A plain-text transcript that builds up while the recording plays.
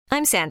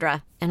I'm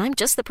Sandra, and I'm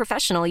just the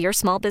professional your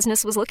small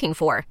business was looking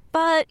for.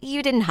 But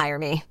you didn't hire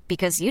me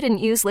because you didn't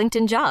use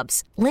LinkedIn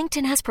Jobs.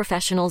 LinkedIn has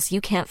professionals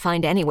you can't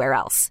find anywhere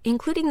else,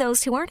 including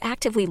those who aren't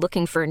actively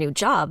looking for a new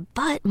job,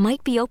 but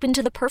might be open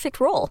to the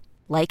perfect role,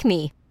 like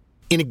me.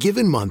 In a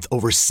given month,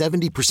 over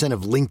 70%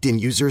 of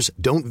LinkedIn users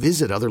don't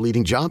visit other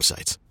leading job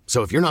sites.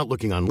 So if you're not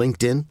looking on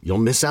LinkedIn, you'll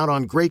miss out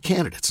on great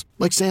candidates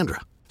like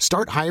Sandra.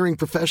 Start hiring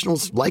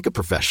professionals like a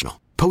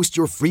professional. Post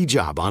your free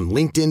job on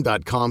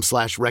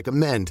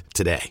linkedin.com/recommend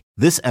today.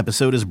 This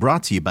episode is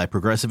brought to you by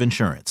Progressive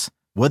Insurance.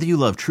 Whether you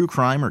love true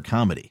crime or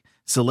comedy,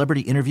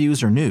 celebrity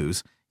interviews or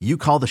news, you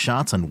call the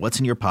shots on what's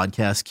in your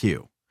podcast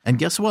queue. And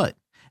guess what?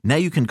 Now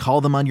you can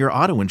call them on your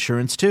auto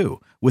insurance too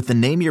with the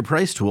Name Your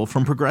Price tool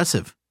from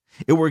Progressive.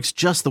 It works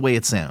just the way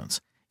it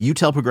sounds. You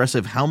tell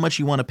Progressive how much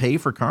you want to pay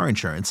for car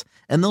insurance,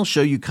 and they'll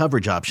show you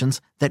coverage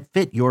options that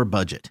fit your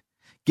budget.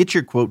 Get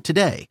your quote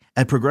today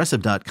at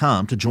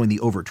Progressive.com to join the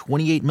over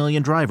 28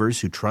 million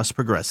drivers who trust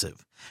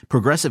Progressive.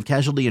 Progressive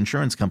Casualty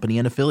Insurance Company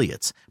and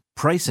Affiliates.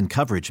 Price and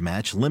coverage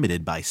match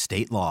limited by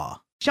state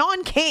law.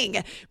 Shaun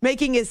King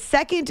making his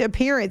second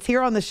appearance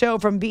here on the show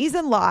from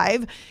Beeson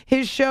Live.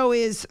 His show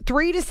is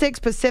 3 to 6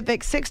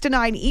 Pacific, 6 to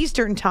 9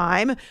 Eastern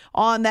time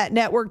on that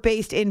network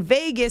based in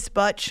Vegas.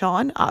 But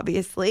Shaun,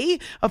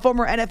 obviously, a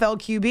former NFL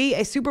QB,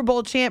 a Super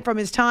Bowl champ from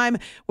his time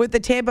with the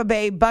Tampa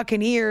Bay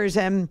Buccaneers.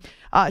 And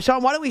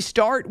Shaun, why don't we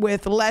start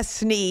with Les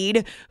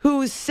Snead,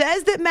 who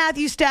says that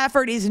Matthew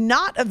Stafford is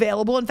not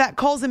available, in fact,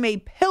 calls him a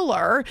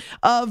pillar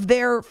of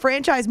their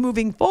franchise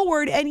moving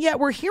forward. And yet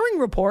we're hearing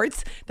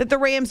reports that the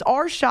Rams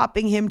are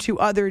shopping him to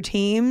other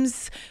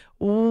teams.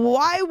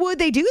 Why would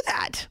they do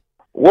that?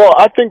 Well,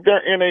 I think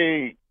they're in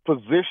a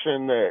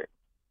position that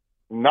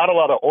not a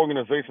lot of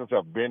organizations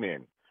have been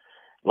in.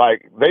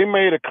 Like, they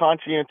made a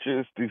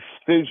conscientious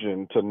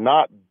decision to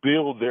not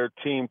build their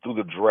team through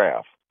the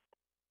draft,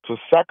 to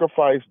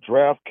sacrifice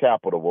draft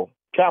capital,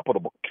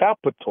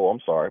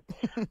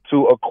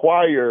 to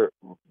acquire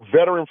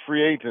veteran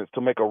free agents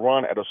to make a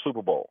run at a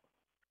Super Bowl.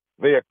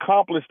 They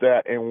accomplished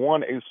that and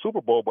won a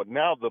Super Bowl, but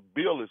now the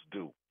bill is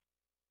due.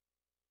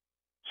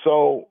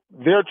 So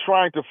they're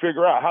trying to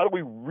figure out, how do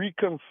we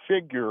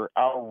reconfigure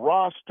our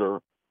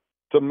roster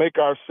to make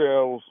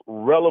ourselves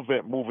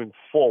relevant moving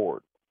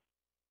forward?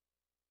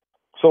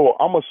 So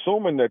I'm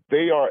assuming that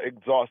they are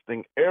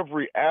exhausting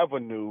every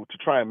avenue to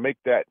try and make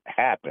that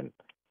happen,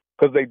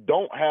 because they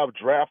don't have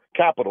draft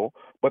capital,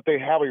 but they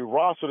have a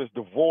roster that's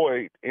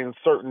devoid in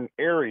certain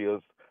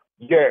areas,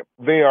 yet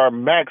they are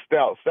maxed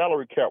out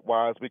salary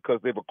cap-wise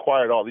because they've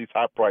acquired all these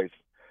high-priced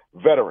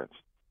veterans.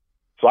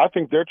 So I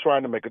think they're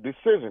trying to make a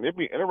decision. It'd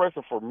be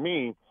interesting for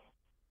me,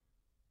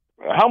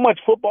 how much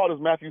football does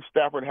Matthew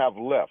Stafford have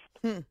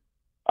left?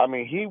 I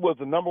mean, he was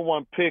the number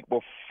one pick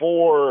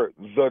before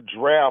the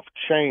draft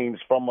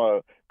changed from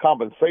a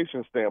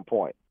compensation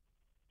standpoint.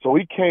 So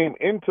he came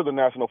into the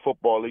National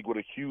Football League with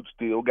a huge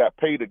deal, got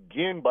paid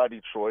again by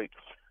Detroit,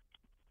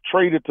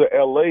 traded to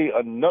L.A.,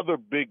 another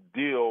big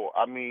deal.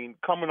 I mean,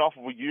 coming off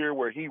of a year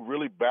where he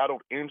really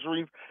battled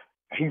injuries,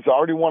 he's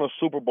already won a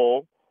Super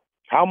Bowl.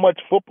 How much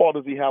football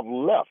does he have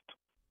left?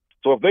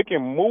 So if they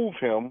can move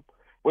him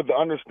with the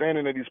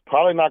understanding that he's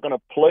probably not going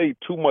to play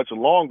too much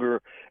longer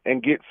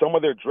and get some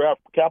of their draft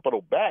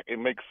capital back, it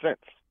makes sense.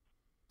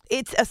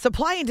 It's a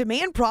supply and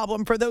demand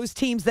problem for those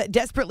teams that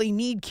desperately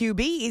need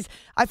QBs.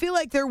 I feel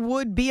like there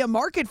would be a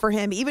market for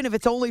him, even if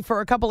it's only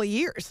for a couple of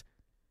years.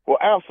 Well,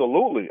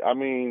 absolutely. I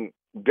mean,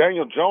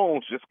 Daniel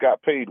Jones just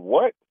got paid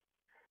what?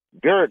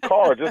 Derek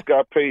Carr just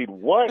got paid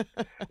what?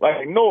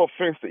 Like, no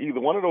offense to either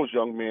one of those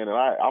young men, and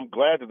I'm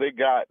glad that they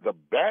got the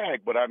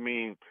bag, but I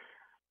mean,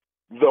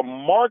 the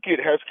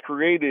market has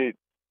created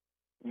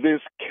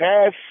this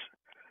cash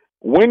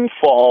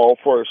windfall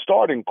for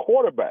starting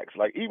quarterbacks.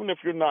 Like, even if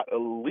you're not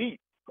elite,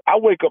 I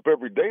wake up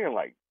every day and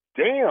like,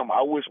 damn,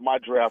 I wish my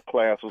draft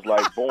class was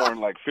like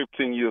born like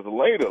 15 years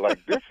later.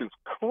 Like, this is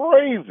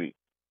crazy.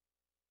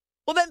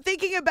 Well, then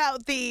thinking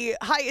about the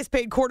highest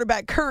paid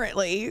quarterback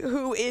currently,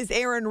 who is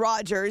Aaron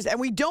Rodgers, and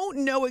we don't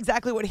know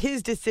exactly what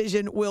his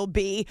decision will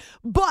be,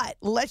 but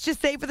let's just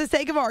say for the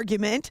sake of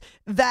argument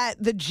that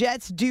the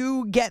Jets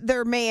do get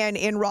their man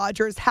in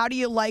Rodgers. How do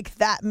you like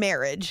that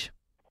marriage?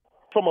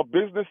 From a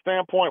business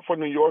standpoint for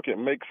New York, it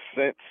makes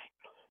sense.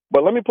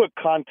 But let me put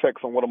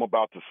context on what I'm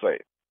about to say.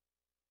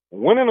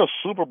 Winning a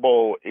Super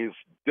Bowl is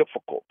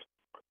difficult.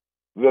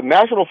 The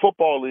National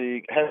Football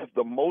League has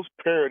the most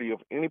parity of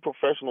any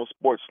professional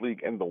sports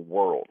league in the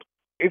world.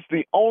 It's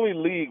the only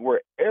league where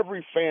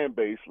every fan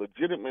base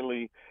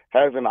legitimately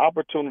has an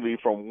opportunity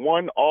from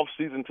one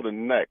offseason to the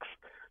next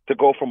to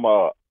go from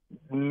a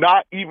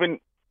not even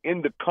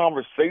in the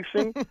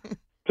conversation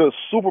to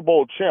Super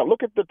Bowl champ.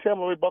 Look at the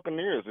Tampa Bay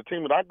Buccaneers, the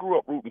team that I grew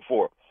up rooting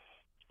for.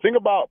 Think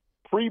about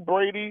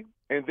pre-Brady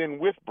and then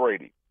with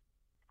Brady.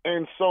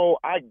 And so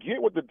I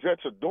get what the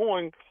Jets are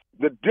doing.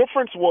 The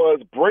difference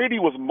was Brady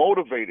was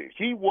motivated.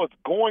 He was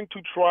going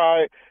to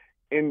try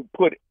and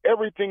put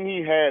everything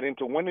he had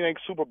into winning a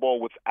Super Bowl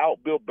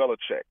without Bill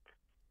Belichick,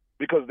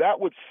 because that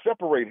would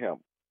separate him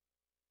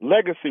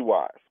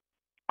legacy-wise.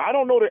 I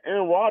don't know that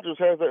Aaron Rodgers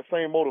has that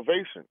same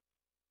motivation.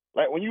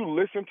 Like, when you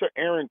listen to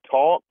Aaron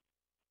talk,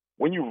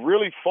 when you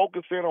really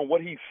focus in on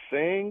what he's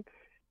saying,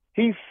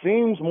 he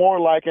seems more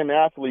like an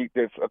athlete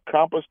that's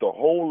accomplished a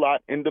whole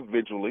lot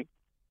individually,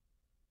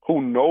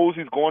 who knows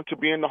he's going to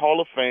be in the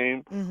Hall of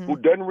Fame, who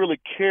doesn't really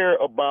care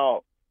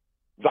about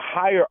the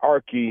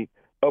hierarchy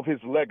of his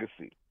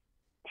legacy.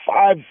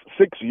 5-6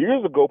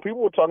 years ago, people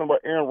were talking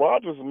about Aaron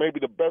Rodgers as maybe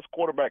the best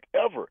quarterback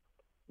ever.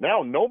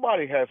 Now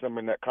nobody has him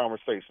in that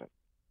conversation.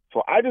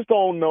 So I just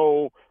don't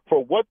know,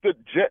 for what the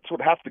Jets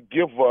would have to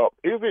give up,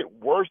 is it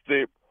worth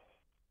it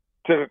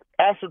to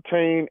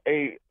ascertain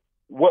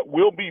what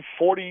will be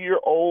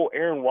 40-year-old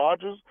Aaron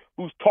Rodgers,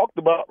 who's talked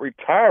about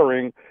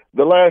retiring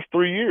the last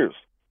 3 years?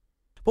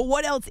 But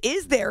what else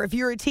is there if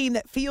you're a team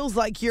that feels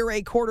like you're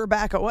a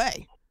quarterback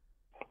away?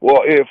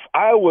 Well, if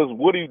I was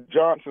Woody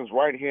Johnson's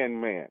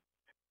right-hand man,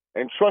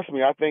 and trust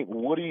me, I think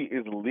Woody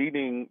is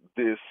leading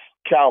this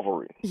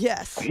cavalry.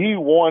 Yes. He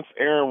wants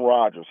Aaron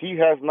Rodgers. He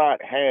has not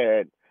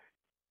had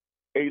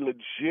a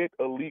legit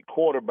elite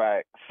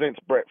quarterback since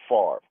Brett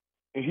Favre.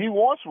 And he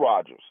wants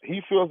Rodgers.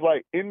 He feels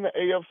like in the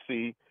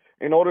AFC,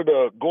 in order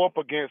to go up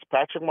against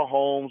Patrick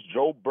Mahomes,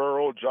 Joe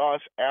Burrow,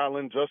 Josh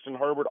Allen, Justin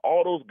Herbert,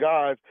 all those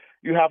guys,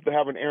 you have to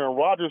have an Aaron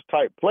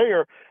Rodgers-type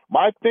player.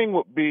 My thing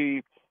would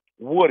be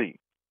Woody.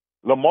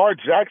 Lamar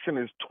Jackson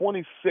is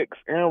 26.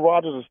 Aaron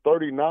Rodgers is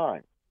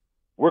 39.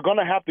 We're going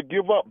to have to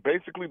give up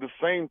basically the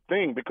same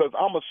thing, because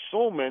I'm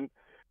assuming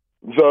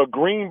the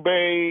Green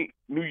Bay,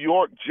 New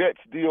York Jets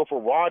deal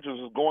for Rodgers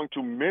is going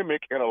to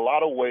mimic in a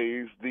lot of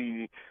ways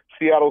the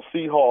Seattle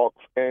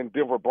Seahawks and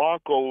Denver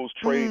Broncos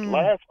trade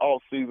last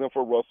offseason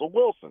for Russell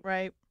Wilson.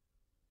 Right.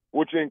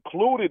 Which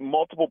included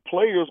multiple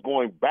players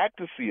going back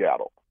to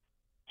Seattle.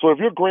 So if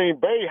you're Green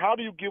Bay, how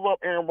do you give up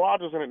Aaron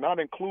Rodgers and it not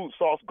include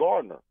Sauce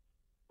Gardner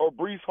or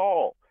Breece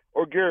Hall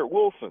or Garrett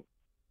Wilson?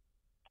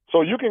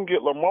 So you can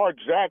get Lamar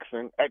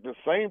Jackson at the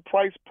same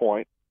price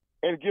point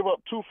and give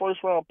up 2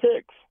 first-round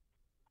picks.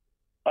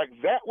 Like,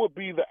 that would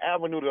be the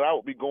avenue that I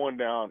would be going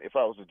down if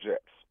I was the Jets.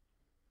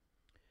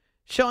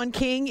 Sean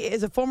King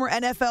is a former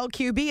NFL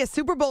QB, a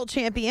Super Bowl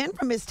champion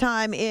from his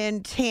time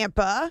in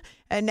Tampa,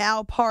 and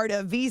now part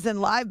of VSiN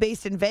Live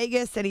based in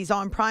Vegas, and he's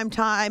on prime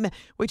time,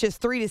 which is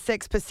 3 to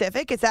 6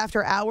 Pacific. It's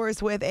After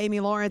Hours with Amy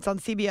Lawrence on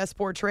CBS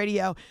Sports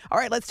Radio. All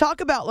right, let's talk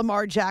about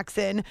Lamar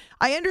Jackson.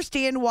 I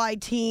understand why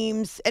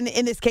teams, and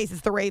in this case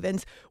it's the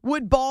Ravens,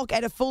 would balk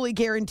at a fully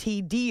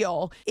guaranteed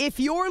deal. If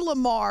you're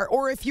Lamar,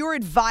 or if you're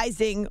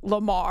advising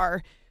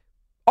Lamar,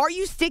 are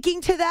you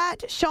sticking to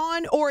that,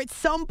 Sean, or at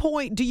some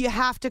point do you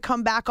have to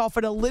come back off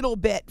it a little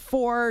bit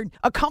for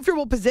a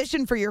comfortable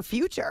position for your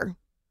future?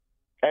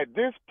 At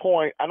this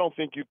point, I don't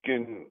think you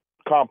can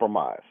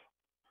compromise.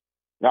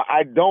 Now,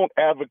 I don't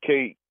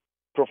advocate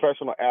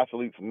professional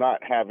athletes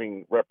not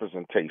having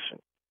representation.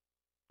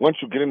 Once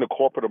you get into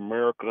corporate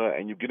America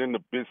and you get into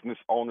business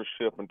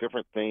ownership and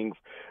different things,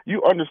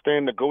 you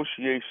understand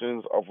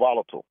negotiations are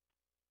volatile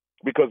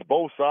because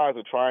both sides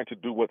are trying to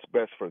do what's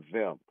best for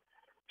them.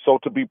 So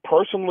to be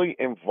personally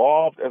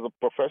involved as a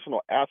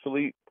professional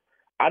athlete,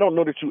 I don't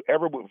know that you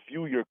ever would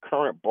view your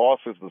current boss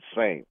as the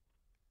same,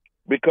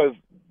 because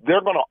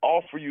they're going to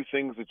offer you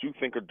things that you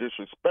think are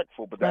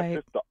disrespectful, but that's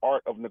just the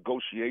art of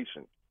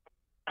negotiation.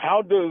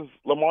 How does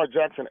Lamar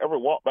Jackson ever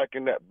walk back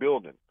in that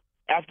building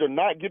after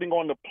not getting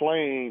on the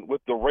plane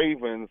with the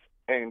Ravens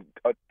and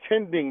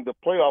attending the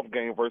playoff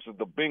game versus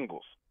the Bengals?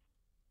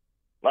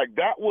 Like,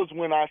 that was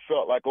when I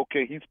felt like,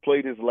 okay, he's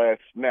played his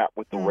last snap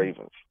with the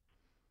Ravens.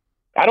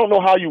 I don't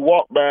know how you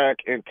walk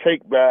back and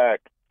take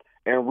back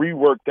and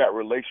rework that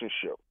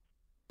relationship.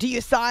 Do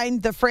you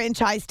sign the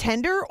franchise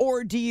tender,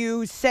 or do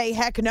you say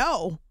heck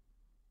no?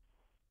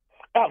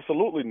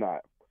 Absolutely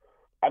not.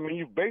 I mean,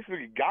 you've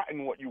basically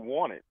gotten what you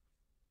wanted,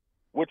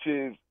 which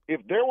is,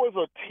 if there was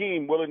a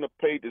team willing to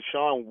pay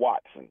Deshaun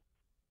Watson,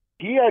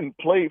 he hadn't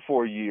played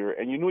for a year,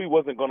 and you knew he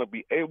wasn't going to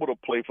be able to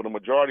play for the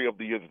majority of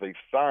the years that they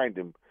signed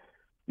him,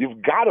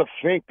 you've got to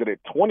think that at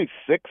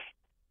 26,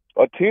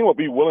 a team would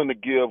be willing to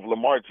give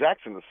Lamar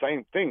Jackson the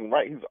same thing,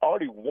 right? He's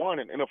already won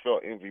an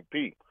NFL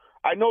MVP.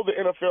 I know the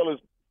NFL is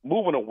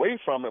moving away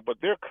from it, but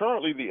they're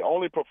currently the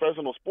only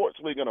professional sports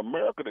league in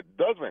America that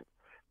doesn't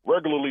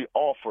regularly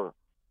offer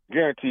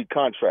guaranteed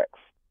contracts.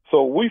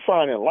 So we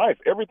find in life,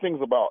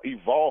 everything's about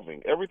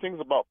evolving. Everything's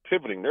about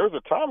pivoting. There's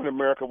a time in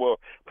America where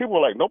people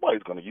are like,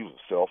 nobody's going to use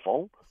a cell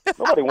phone.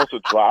 Nobody wants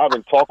to drive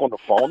and talk on the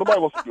phone. Nobody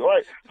wants to be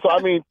right. So,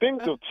 I mean,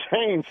 things have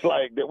changed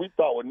like that we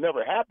thought would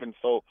never happen.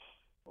 So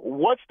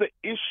what's the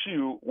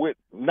issue with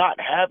not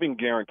having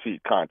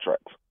guaranteed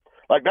contracts?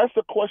 Like, that's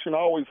the question I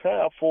always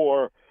have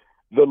for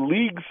the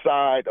league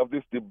side of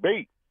this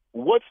debate.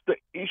 What's the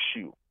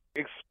issue?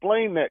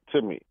 Explain that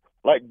to me.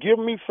 Like, give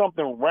me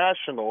something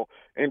rational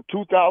in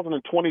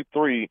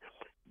 2023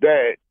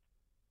 that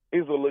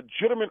is a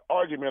legitimate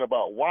argument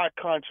about why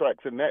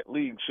contracts in that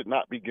league should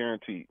not be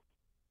guaranteed.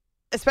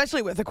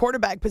 especially with the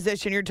quarterback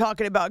position, you're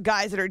talking about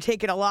guys that are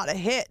taking a lot of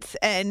hits.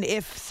 And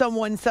if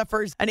someone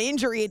suffers an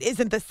injury, it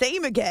isn't the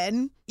same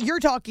again. You're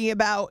talking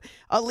about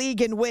a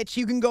league in which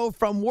you can go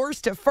from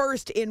worst to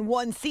first in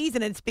one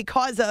season. It's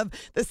because of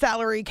the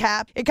salary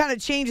cap. It kind of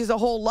changes a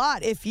whole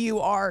lot if you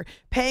are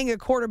paying a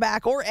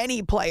quarterback or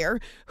any player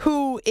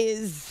who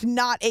is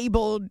not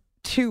able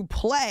to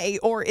play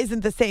or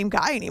isn't the same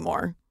guy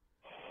anymore.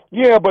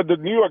 Yeah, but the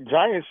New York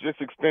Giants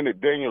just extended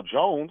Daniel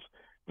Jones.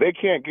 They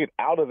can't get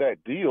out of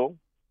that deal.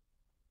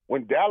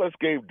 When Dallas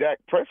gave Dak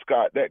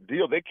Prescott that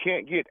deal, they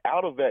can't get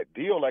out of that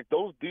deal. Like,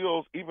 those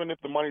deals, even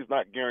if the money's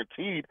not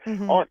guaranteed,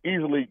 aren't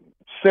easily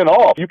sent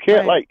off. You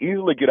can't,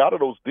 easily get out of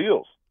those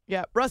deals.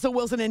 Yeah, Russell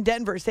Wilson in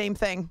Denver, same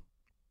thing.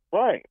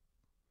 Right.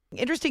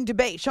 Interesting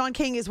debate. Sean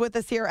King is with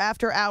us here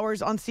after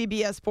hours on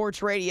CBS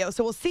Sports Radio.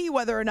 So we'll see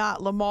whether or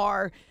not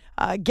Lamar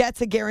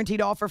gets a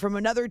guaranteed offer from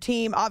another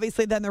team.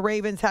 Obviously, then the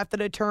Ravens have to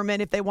determine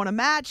if they want to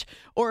match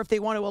or if they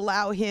want to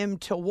allow him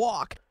to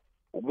walk.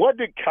 What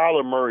did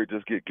Kyler Murray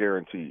just get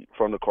guaranteed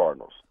from the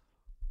Cardinals?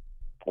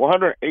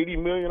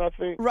 $180 million, I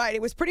think. Right.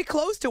 It was pretty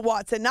close to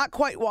Watson. Not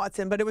quite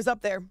Watson, but it was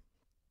up there.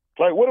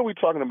 Like, what are we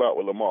talking about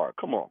with Lamar?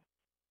 Come on.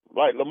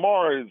 Like,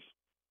 Lamar is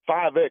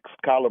 5X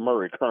Kyler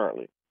Murray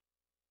currently.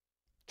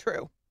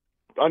 True.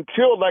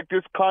 Until, like,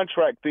 this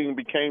contract thing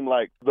became,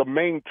 like, the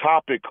main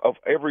topic of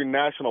every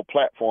national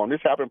platform.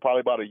 This happened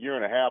probably about a year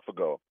and a half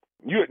ago.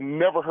 You had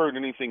never heard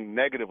anything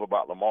negative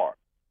about Lamar.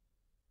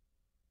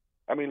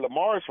 I mean,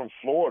 Lamar is from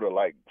Florida.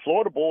 Like,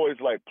 Florida boys,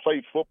 like,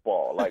 play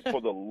football, like,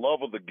 for the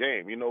love of the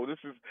game. You know, this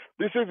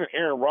isn't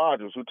Aaron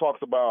Rodgers, who talks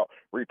about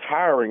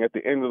retiring at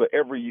the end of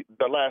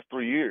the last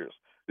 3 years.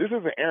 This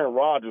isn't Aaron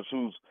Rodgers,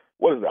 who's,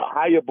 what is it,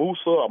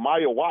 Hayabusa or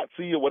Maya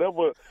Watsi or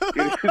whatever it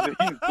is that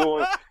he's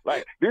doing.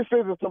 Like, this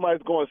isn't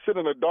somebody's going to sit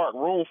in a dark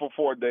room for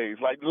 4 days.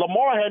 Like,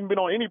 Lamar hadn't been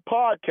on any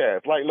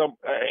podcast. Like,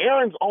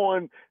 Aaron's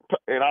on,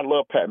 and I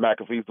love Pat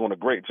McAfee. He's doing a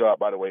great job,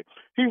 by the way.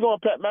 He's on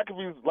Pat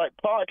McAfee's, like,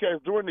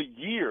 podcast during the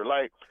year.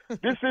 Like,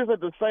 this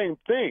isn't the same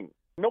thing.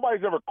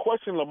 Nobody's ever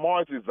questioned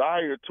Lamar's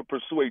desire to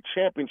pursue a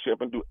championship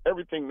and do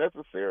everything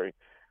necessary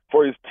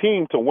for his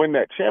team to win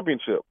that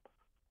championship.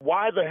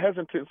 Why the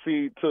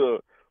hesitancy to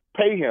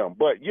pay him,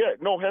 but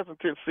yet no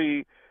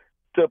hesitancy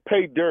to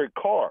pay Derek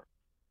Carr,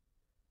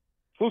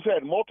 who's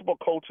had multiple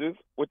coaches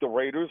with the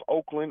Raiders,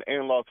 Oakland,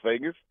 and Las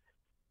Vegas.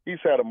 He's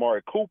had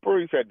Amari Cooper.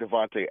 He's had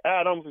Devontae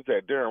Adams. He's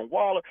had Darren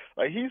Waller.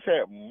 Like, he's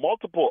had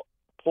multiple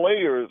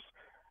players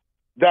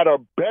that are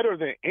better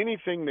than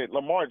anything that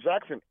Lamar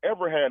Jackson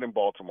ever had in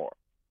Baltimore.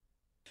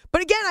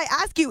 But again, I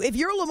ask you, if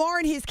you're Lamar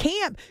in his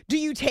camp, do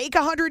you take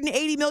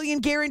 $180 million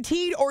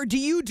guaranteed, or do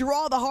you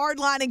draw the hard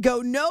line and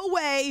go, no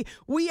way,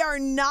 we are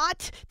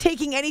not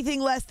taking anything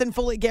less than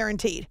fully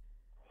guaranteed?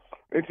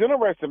 It's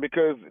interesting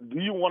because do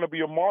you want to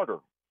be a martyr?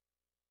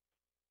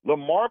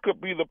 Lamar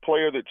could be the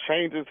player that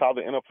changes how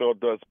the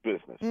NFL does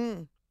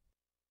business.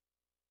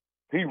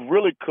 He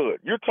really could.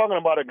 You're talking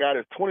about a guy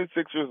that's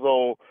 26 years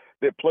old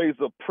that plays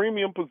a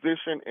premium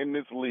position in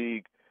this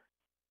league,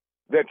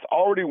 that's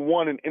already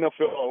won an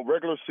NFL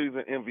regular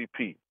season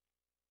MVP.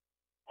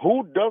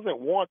 Who doesn't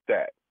want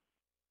that?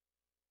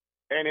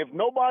 And if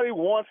nobody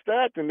wants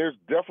that, then there's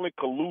definitely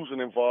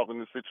collusion involved in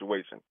this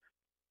situation.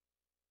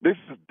 This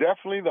is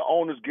definitely the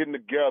owners getting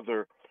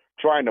together,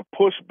 trying to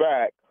push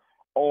back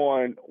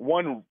on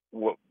one.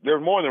 Well,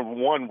 there's more than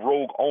one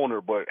rogue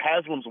owner, but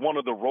Haslam's one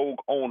of the rogue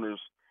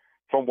owners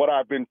from what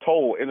I've been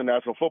told in the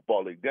National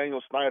Football League.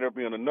 Daniel Snyder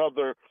being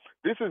another.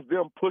 This is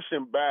them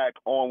pushing back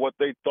on what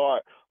they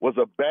thought was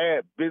a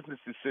bad business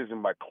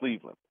decision by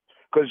Cleveland.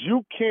 Because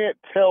you can't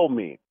tell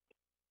me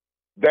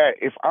that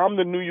if I'm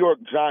the New York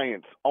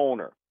Giants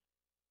owner,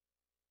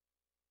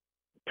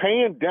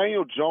 paying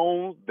Daniel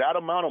Jones that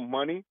amount of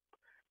money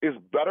is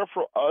better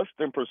for us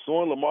than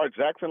pursuing Lamar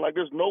Jackson. Like,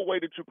 there's no way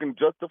that you can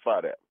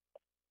justify that.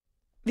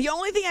 The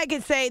only thing I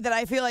could say that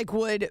I feel like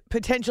would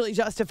potentially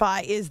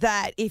justify is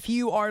that if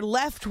you are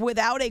left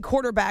without a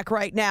quarterback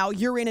right now,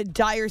 you're in a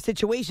dire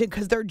situation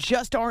because there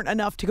just aren't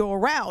enough to go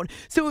around.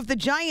 So if the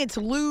Giants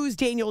lose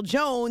Daniel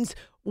Jones,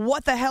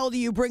 what the hell do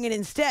you bring in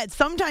instead?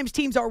 Sometimes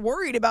teams are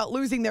worried about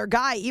losing their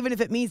guy, even if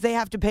it means they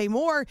have to pay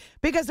more,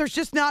 because there's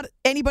just not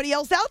anybody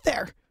else out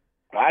there.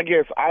 I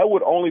guess I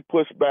would only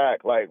push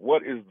back, like,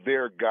 what is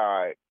their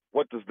guy?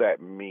 What does that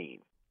mean?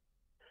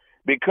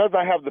 Because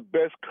I have the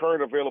best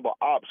current available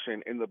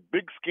option in the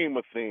big scheme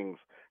of things,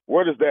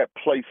 where does that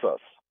place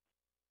us?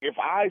 If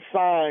I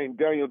sign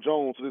Daniel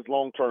Jones to this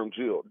long-term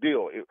deal,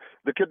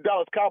 the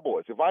Dallas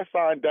Cowboys, if I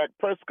sign Dak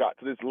Prescott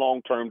to this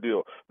long-term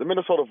deal, the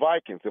Minnesota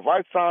Vikings, if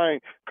I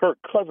sign Kirk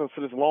Cousins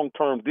to this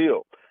long-term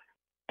deal,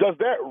 does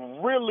that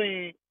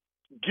really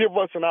give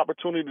us an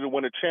opportunity to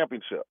win a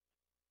championship?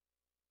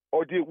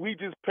 Or did we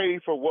just pay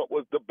for what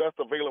was the best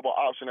available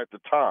option at the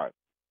time?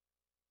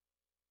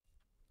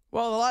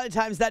 Well, a lot of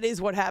times that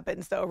is what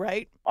happens, though,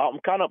 right? I'm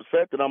kind of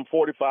upset that I'm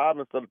 45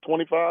 instead of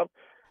 25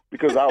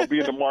 because I'll be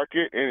in the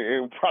market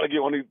and probably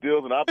get one of these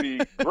deals, and I'll be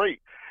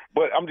great.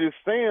 But I'm just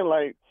saying,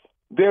 like,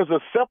 there's a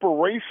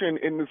separation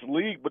in this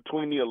league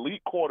between the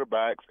elite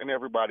quarterbacks and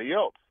everybody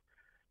else.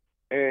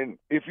 And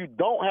if you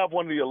don't have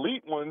one of the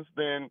elite ones,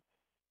 then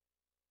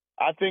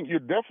I think you're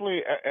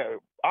definitely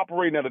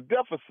operating at a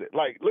deficit.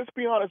 Like, let's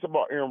be honest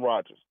about Aaron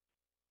Rodgers.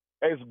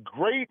 As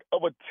great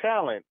of a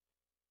talent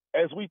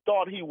as we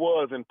thought he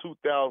was in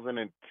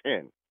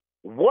 2010,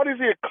 what has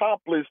he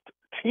accomplished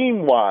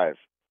team-wise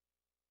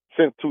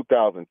since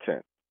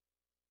 2010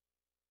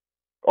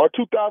 or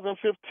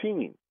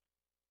 2015?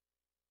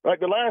 Like,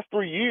 the last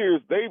 3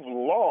 years, they've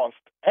lost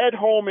at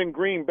home in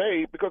Green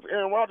Bay because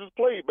Aaron Rodgers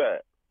played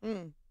bad.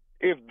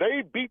 If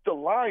they beat the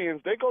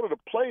Lions, they go to the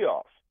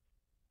playoffs.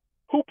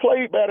 Who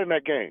played bad in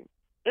that game?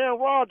 Aaron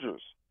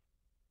Rodgers.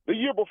 The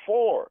year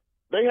before,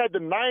 they had the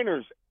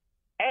Niners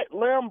at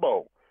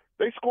Lambeau.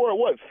 They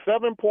scored,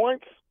 7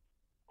 points?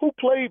 Who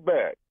played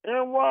bad?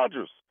 Aaron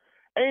Rodgers.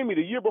 Amy,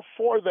 the year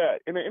before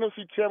that, in the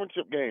NFC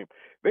Championship game,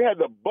 they had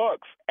the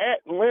Bucks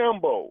at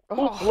Lambeau.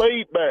 Who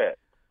played bad?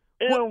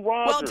 Aaron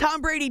Rodgers. Well,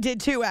 Tom Brady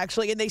did too,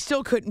 actually, and they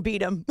still couldn't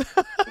beat him.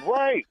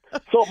 Right.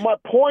 So my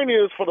point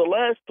is, for the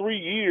last 3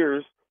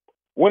 years,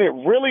 when it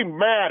really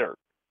mattered,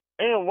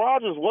 Aaron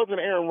Rodgers wasn't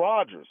Aaron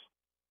Rodgers.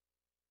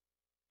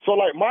 So,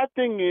 like, my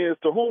thing is,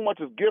 to whom much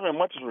is given,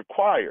 much is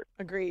required.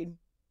 Agreed.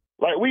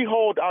 Like, we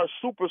hold our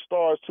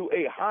superstars to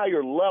a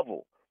higher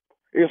level.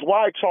 It's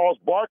why Charles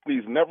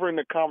Barkley's never in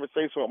the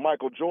conversation with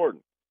Michael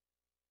Jordan.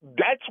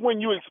 That's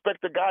when you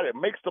expect the guy that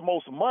makes the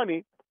most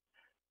money,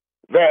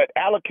 that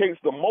allocates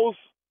the most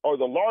or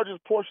the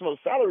largest portion of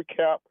the salary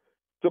cap,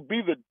 to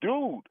be the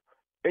dude.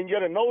 And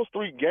yet in those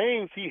 3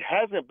 games, he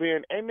hasn't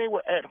been, and they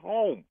were at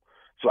home.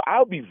 So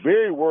I'll be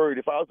very worried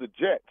if I was the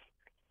Jets.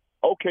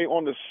 Okay,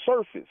 on the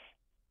surface,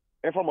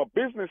 and from a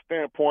business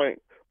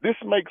standpoint, this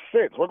makes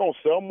sense. We're going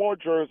to sell more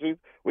jerseys.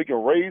 We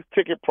can raise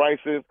ticket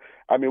prices.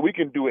 I mean, we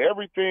can do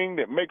everything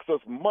that makes us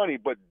money,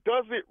 but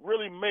does it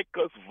really make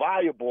us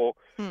viable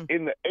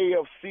in the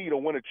AFC to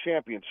win a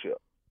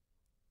championship?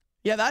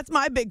 Yeah, that's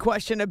my big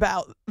question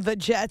about the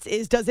Jets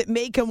is, does it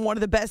make them one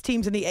of the best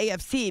teams in the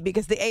AFC?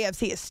 Because the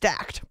AFC is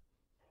stacked.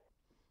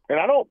 And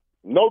I don't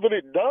know that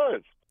it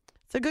does.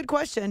 It's a good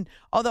question,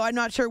 although I'm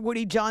not sure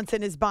Woody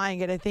Johnson is buying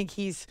it. I think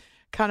he's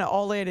kind of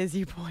all in, as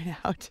you point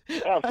out.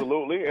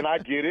 Absolutely, and I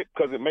get it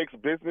because it makes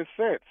business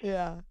sense.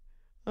 Yeah.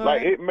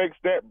 It makes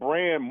that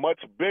brand much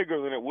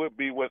bigger than it would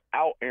be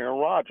without Aaron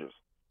Rodgers.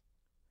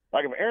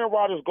 Like, if Aaron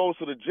Rodgers goes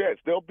to the Jets,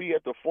 they'll be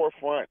at the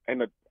forefront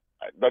and the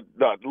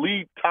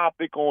lead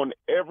topic on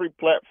every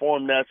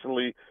platform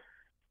nationally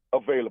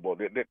available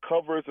that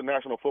covers the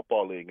National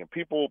Football League. And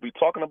people will be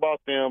talking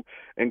about them.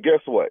 And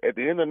guess what? At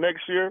the end of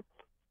next year,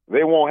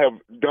 they won't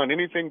have done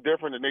anything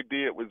different than they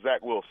did with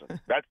Zach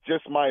Wilson. That's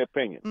just my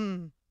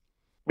opinion.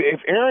 If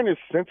Aaron is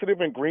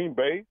sensitive in Green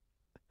Bay,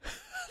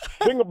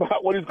 think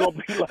about what he's going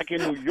to be like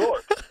in New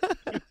York.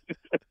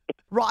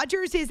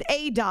 Rodgers is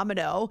a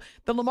domino.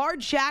 The Lamar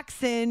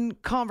Jackson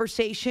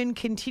conversation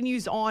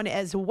continues on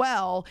as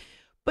well.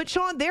 But,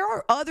 Sean, there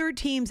are other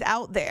teams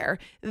out there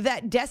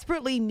that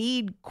desperately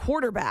need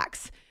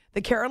quarterbacks.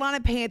 The Carolina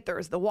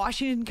Panthers, the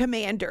Washington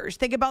Commanders.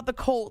 Think about the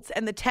Colts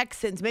and the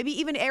Texans, maybe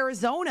even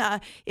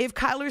Arizona if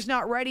Kyler's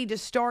not ready to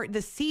start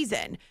the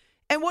season.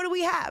 And what do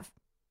we have?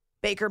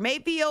 Baker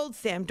Mayfield,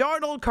 Sam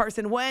Darnold,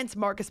 Carson Wentz,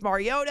 Marcus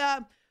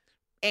Mariota,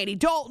 Andy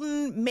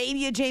Dalton,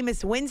 maybe a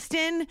Jameis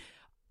Winston.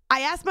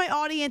 I asked my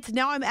audience,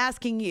 now I'm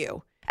asking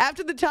you.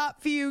 After the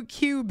top few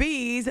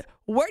QBs,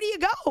 where do you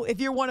go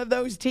if you're one of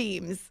those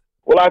teams?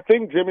 Well, I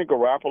think Jimmy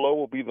Garoppolo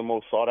will be the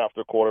most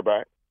sought-after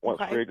quarterback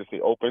once free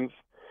agency opens.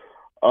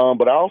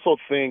 But I also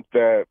think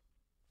that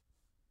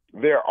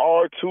there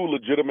are 2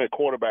 legitimate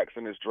quarterbacks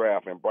in this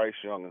draft, and Bryce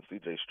Young and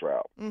C.J.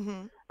 Stroud.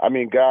 I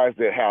mean, guys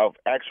that have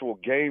actual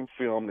game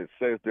film that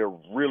says they're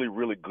really,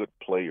 really good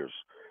players.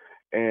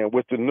 And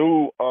with the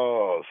new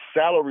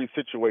salary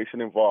situation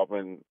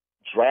involving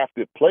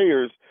drafted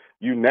players,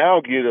 you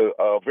now get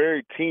a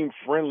very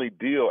team-friendly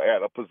deal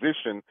at a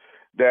position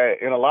that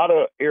in a lot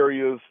of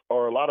areas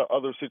or a lot of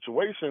other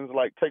situations,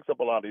 like, takes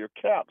up a lot of your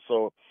cap.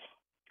 So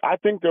I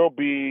think there'll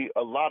be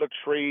a lot of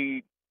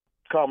trade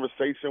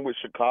conversation with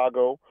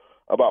Chicago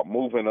about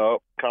moving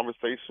up,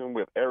 conversation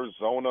with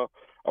Arizona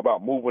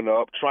about moving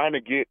up, trying to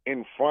get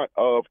in front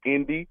of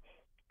Indy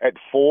at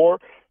 4,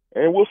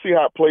 and we'll see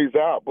how it plays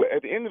out. But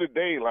at the end of the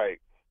day, like,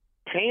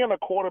 paying a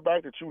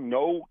quarterback that you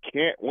know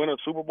can't win a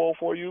Super Bowl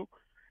for you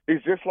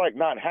is just like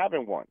not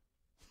having one.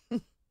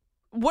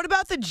 What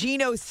about the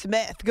Geno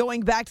Smith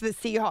going back to the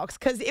Seahawks?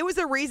 Because it was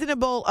a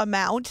reasonable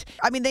amount.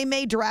 I mean, they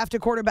may draft a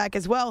quarterback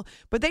as well,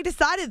 but they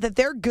decided that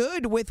they're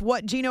good with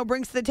what Geno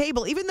brings to the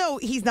table. Even though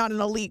he's not an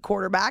elite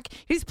quarterback,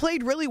 he's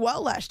played really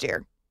well last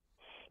year.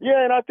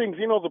 Yeah, and I think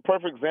Geno's a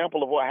perfect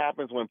example of what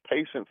happens when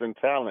patience and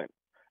talent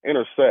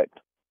intersect.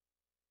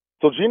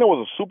 So Geno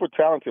was a super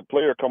talented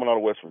player coming out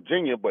of West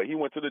Virginia, but he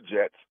went to the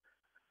Jets.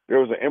 There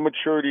was an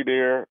immaturity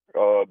there.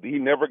 He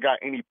never got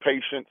any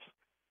patience.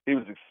 He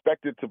was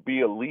expected to be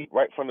elite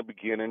right from the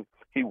beginning.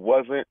 He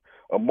wasn't.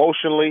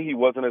 Emotionally, he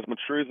wasn't as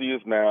mature as he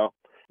is now.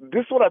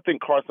 This is what I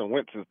think Carson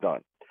Wentz has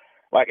done.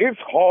 Like, it's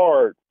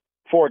hard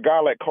for a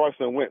guy like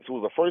Carson Wentz, who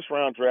was a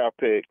first-round draft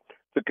pick,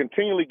 to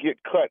continually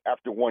get cut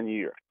after 1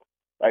 year.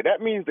 Like, that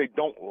means they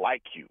don't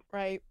like you.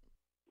 Right.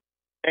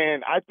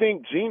 And I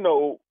think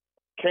Geno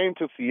came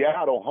to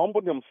Seattle,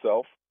 humbled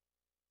himself,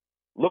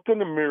 looked in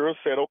the mirror,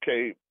 said,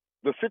 okay,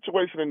 the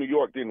situation in New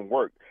York didn't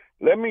work.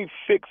 Let me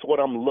fix what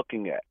I'm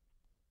looking at.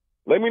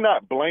 Let me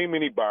not blame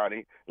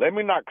anybody. Let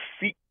me not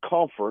seek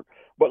comfort,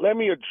 but let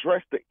me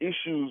address the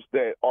issues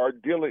that are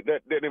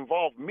that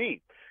involve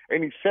me.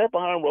 And he sat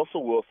behind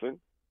Russell Wilson.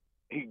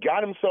 He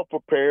got himself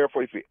prepared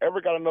for if he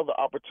ever got another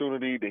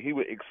opportunity that he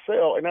would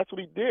excel, and that's what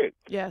he did.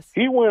 Yes.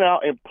 He went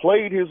out and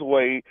played his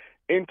way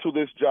into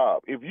this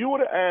job. If you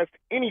would have asked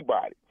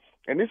anybody,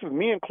 and this is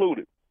me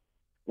included,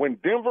 when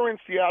Denver and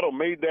Seattle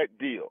made that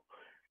deal,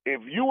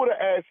 if you would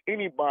have asked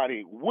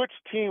anybody which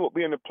team would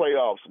be in the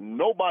playoffs,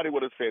 nobody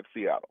would have said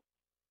Seattle.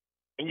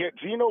 And yet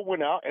Geno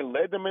went out and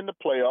led them in the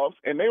playoffs,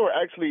 and they were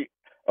actually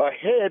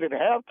ahead at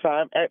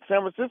halftime at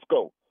San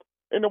Francisco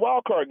in the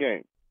wild card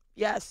game.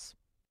 Yes.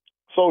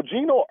 So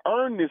Geno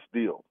earned this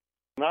deal.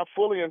 And I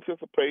fully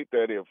anticipate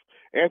that if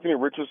Anthony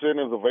Richardson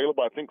is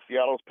available, I think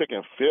Seattle's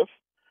picking 5th,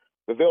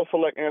 that they'll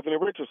select Anthony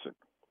Richardson.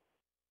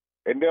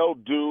 And they'll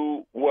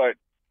do what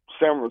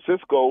San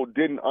Francisco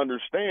didn't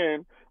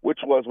understand, which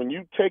was when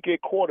you take a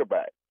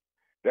quarterback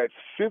that's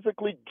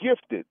physically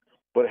gifted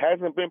but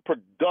hasn't been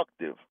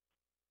productive,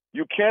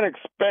 you can't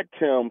expect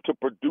him to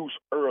produce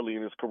early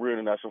in his career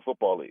in the National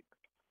Football League.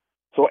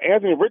 So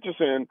Anthony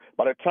Richardson,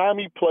 by the time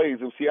he plays,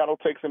 if Seattle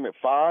takes him at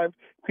 5,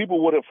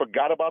 people would have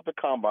forgot about the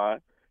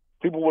combine.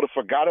 People would have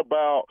forgot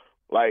about,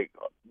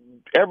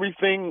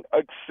 everything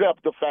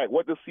except the fact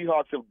what the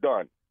Seahawks have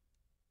done.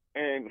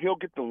 And he'll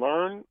get to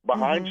learn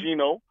behind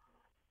Geno.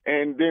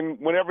 And then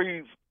whenever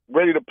he's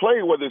ready to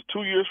play, whether it's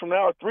 2 years from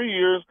now or 3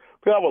 years,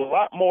 he'll have a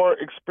lot more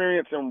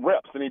experience and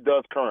reps than he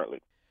does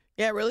currently.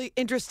 Yeah, really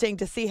interesting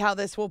to see how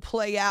this will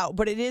play out,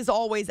 but it is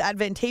always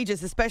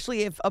advantageous,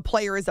 especially if a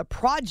player is a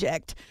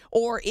project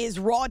or is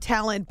raw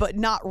talent but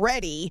not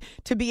ready,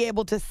 to be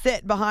able to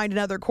sit behind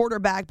another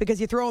quarterback,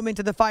 because you throw him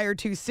into the fire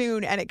too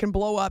soon and it can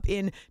blow up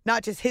in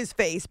not just his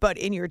face but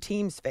in your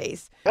team's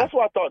face. That's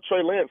why I thought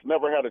Trey Lance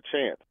never had a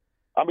chance.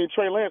 I mean,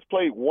 Trey Lance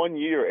played 1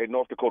 year at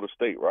North Dakota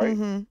State, right?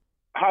 Mm-hmm.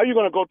 How are you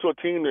going to go to a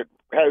team that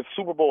has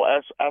Super Bowl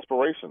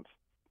aspirations?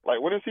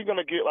 When is he going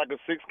to get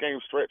a 6-game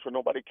stretch where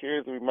nobody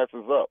cares if he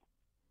messes up?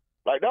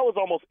 That was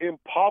almost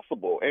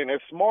impossible. And as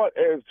smart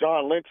as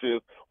John Lynch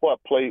is, who I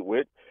played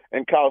with,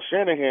 and Kyle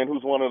Shanahan,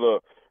 who's one of the,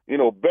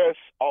 best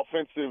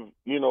offensive,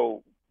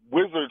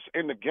 wizards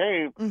in the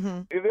game,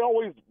 it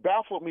always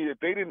baffled me that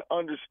they didn't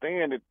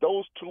understand that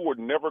those two were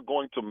never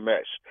going to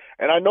mesh.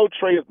 And I know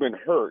Trey has been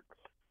hurt,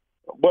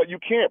 but you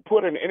can't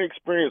put an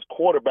inexperienced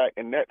quarterback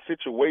in that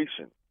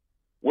situation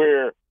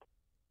where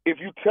if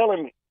you tell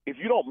him, if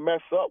you don't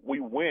mess up, we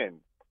win.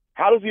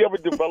 How does he ever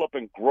develop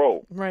and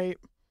grow? Right.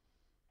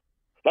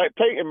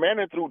 Peyton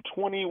Manning threw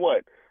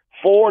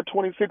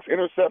 26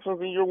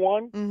 interceptions in year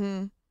one.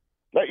 Mm-hmm.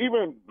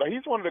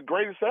 He's one of the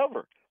greatest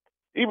ever.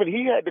 Even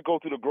he had to go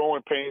through the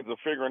growing pains of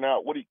figuring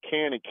out what he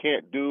can and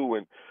can't do,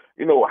 and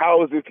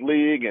how is this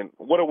league, and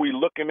what are we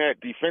looking at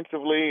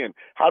defensively, and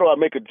how do I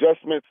make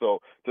adjustments?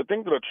 So to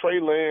think that a Trey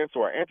Lance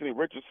or Anthony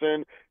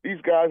Richardson,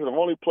 these guys that have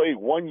only played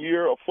 1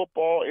 year of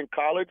football in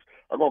college,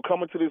 are going to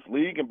come into this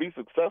league and be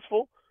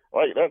successful,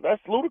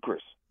 that's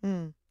ludicrous.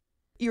 Mm.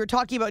 You were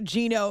talking about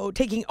Geno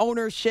taking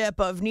ownership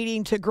of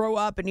needing to grow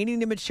up and needing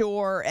to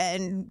mature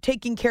and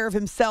taking care of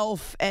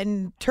himself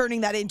and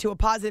turning that into a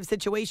positive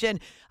situation.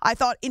 I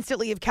thought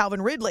instantly of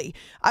Calvin Ridley.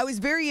 I was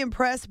very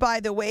impressed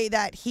by the way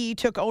that he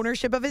took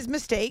ownership of his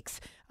mistakes.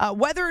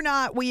 Whether or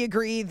not we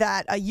agree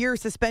that a year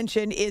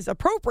suspension is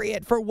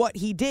appropriate for what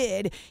he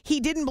did, he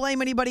didn't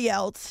blame anybody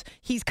else.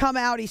 He's come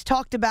out, he's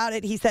talked about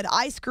it. He said,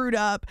 I screwed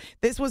up.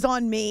 This was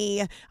on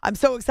me. I'm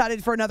so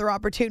excited for another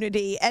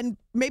opportunity. And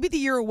maybe the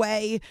year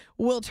away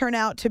will turn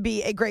out to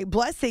be a great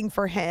blessing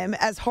for him,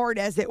 as hard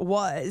as it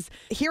was.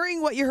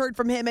 Hearing what you heard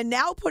from him and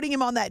now putting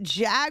him on that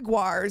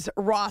Jaguars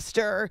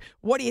roster,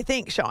 what do you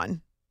think,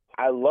 Sean?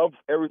 I love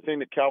everything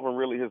that Calvin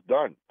Ridley has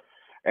done.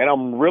 And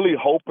I'm really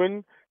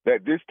hoping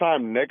that this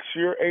time next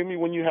year, Amy,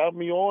 when you have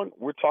me on,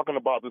 we're talking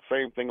about the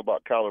same thing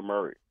about Kyler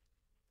Murray.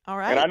 All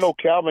right. And I know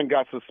Calvin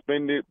got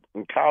suspended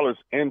and Kyler's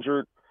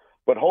injured,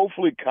 but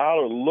hopefully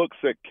Kyler looks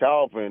at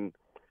Calvin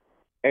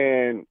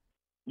and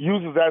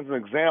uses as an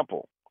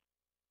example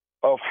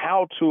of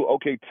how to,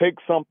 take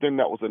something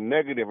that was a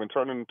negative and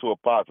turn it into a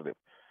positive.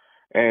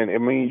 And, I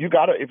mean,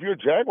 if you're a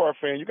Jaguar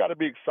fan, you got to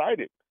be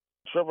excited.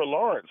 Trevor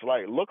Lawrence,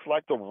 looks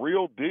like the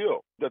real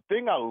deal. The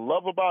thing I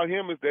love about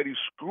him is that he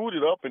screwed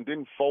it up and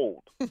didn't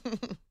fold.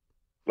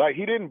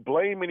 He didn't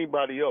blame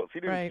anybody else. He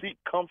didn't seek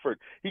comfort.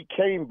 He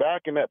came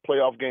back in that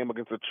playoff game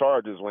against the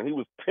Chargers when he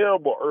was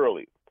terrible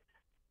early,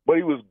 but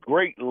he was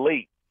great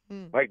late.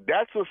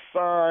 That's a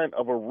sign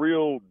of a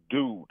real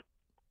dude.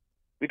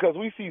 Because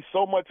we see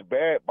so much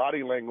bad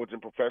body language in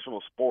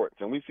professional sports,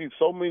 and we see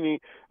so many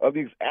of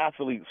these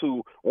athletes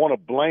who want to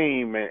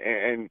blame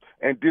and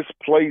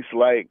displace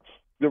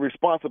the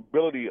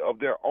responsibility of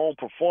their own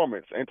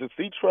performance. And to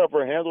see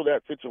Trevor handle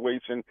that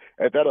situation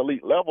at that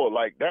elite level,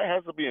 like, that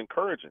has to be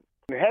encouraging.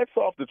 And hats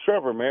off to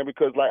Trevor, man,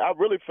 because, like, I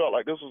really felt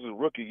like this was his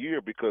rookie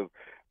year because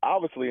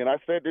obviously, and I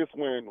said this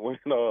when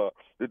the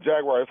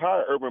Jaguars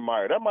hired Urban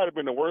Meyer, that might have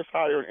been the worst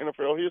hire in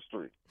NFL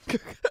history.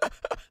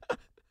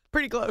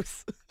 Pretty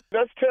close.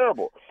 That's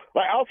terrible.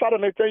 Like, outside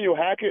of Nathaniel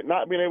Hackett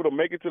not being able to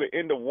make it to the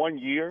end of 1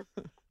 year,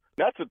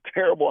 that's a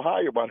terrible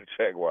hire by the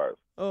Jaguars.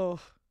 Oh.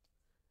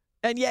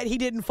 And yet he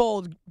didn't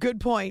fold.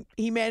 Good point.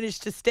 He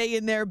managed to stay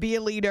in there, be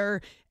a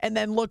leader, and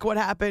then look what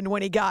happened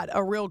when he got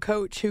a real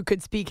coach who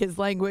could speak his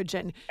language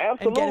and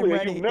Absolutely. And get him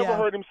ready. You've never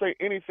heard him say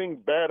anything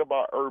bad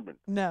about Urban.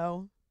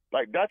 No.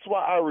 Like, that's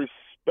why I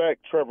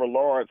respect Trevor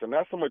Lawrence, and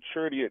that's the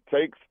maturity it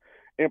takes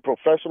in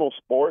professional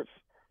sports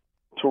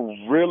to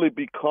really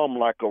become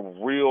like a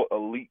real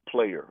elite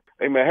player.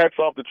 Hey, man, hats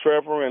off to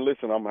Trevor, and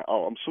listen,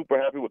 I'm super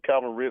happy with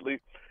Calvin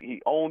Ridley.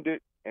 He owned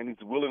it, and he's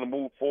willing to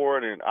move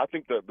forward, and I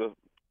think that the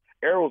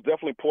arrow's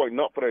definitely pointing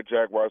up for that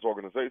Jaguars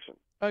organization.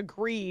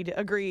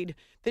 Agreed.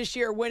 This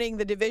year, winning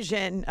the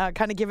division,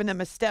 kind of giving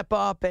them a step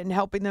up and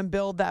helping them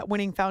build that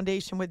winning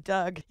foundation with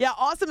Doug. Yeah,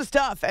 awesome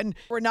stuff. And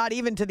we're not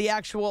even to the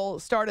actual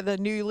start of the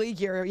new league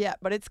year yet,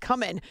 but it's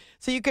coming.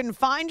 So you can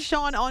find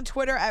Sean on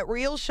Twitter at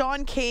Real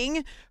Sean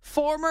King,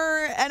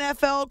 former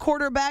NFL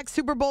quarterback,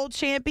 Super Bowl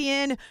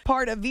champion,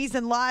 part of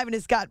VSiN Live, and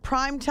has got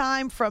prime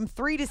time from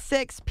 3 to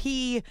 6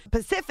 p.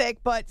 Pacific,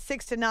 but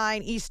 6 to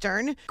 9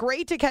 Eastern.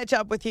 Great to catch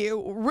up with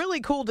you. Really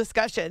cool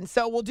discussion.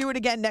 So we'll do it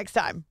again next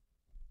time.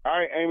 All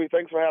right, Amy,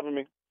 thanks for having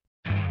me.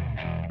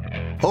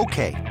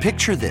 Okay,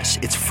 picture this.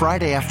 It's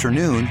Friday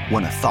afternoon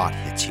when a thought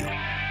hits you.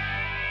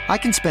 I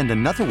can spend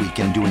another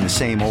weekend doing the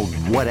same old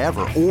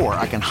whatever, or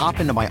I can hop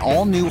into my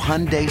all-new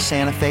Hyundai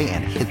Santa Fe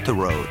and hit the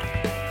road.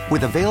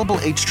 With available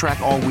H-Track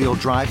all-wheel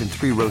drive and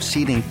 3-row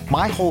seating,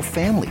 my whole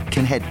family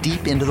can head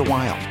deep into the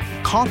wild.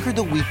 Conquer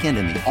the weekend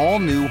in the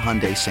all-new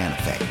Hyundai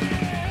Santa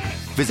Fe.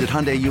 Visit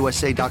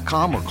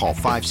HyundaiUSA.com or call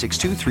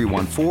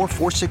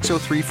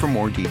 562-314-4603 for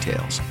more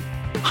details.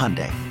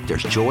 Hyundai,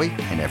 there's joy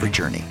in every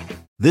journey.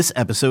 This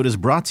episode is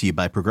brought to you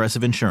by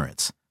Progressive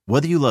Insurance.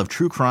 Whether you love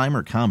true crime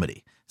or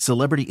comedy,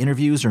 celebrity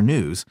interviews or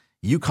news,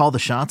 you call the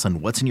shots on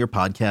what's in your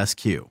podcast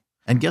queue.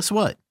 And guess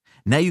what?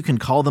 Now you can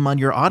call them on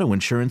your auto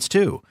insurance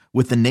too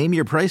with the Name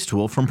Your Price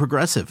tool from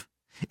Progressive.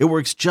 It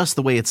works just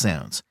the way it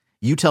sounds.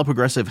 You tell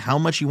Progressive how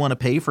much you want to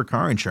pay for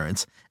car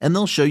insurance, and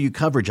they'll show you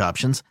coverage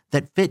options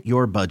that fit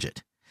your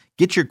budget.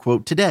 Get your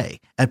quote today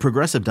at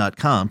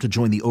Progressive.com to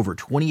join the over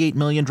 28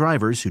 million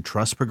drivers who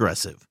trust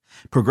Progressive.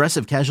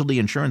 Progressive Casualty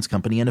Insurance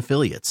Company and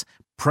Affiliates.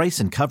 Price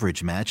and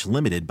coverage match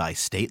limited by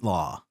state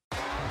law.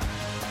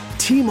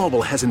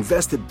 T-Mobile has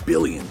invested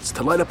billions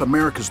to light up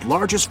America's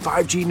largest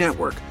 5G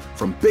network,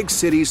 from big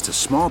cities to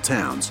small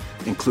towns,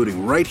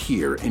 including right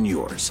here in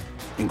yours.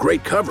 And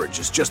great coverage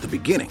is just the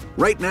beginning.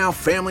 Right now,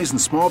 families and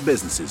small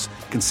businesses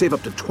can save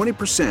up to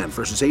 20%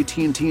 versus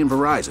AT&T and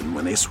Verizon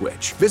when they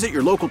switch. Visit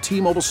your local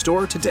T-Mobile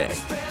store today.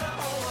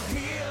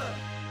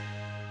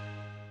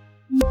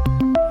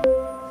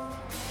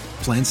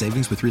 Plan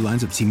savings with 3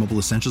 lines of T-Mobile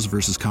Essentials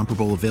versus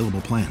comparable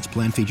available plans.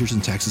 Plan features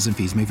and taxes and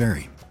fees may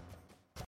vary.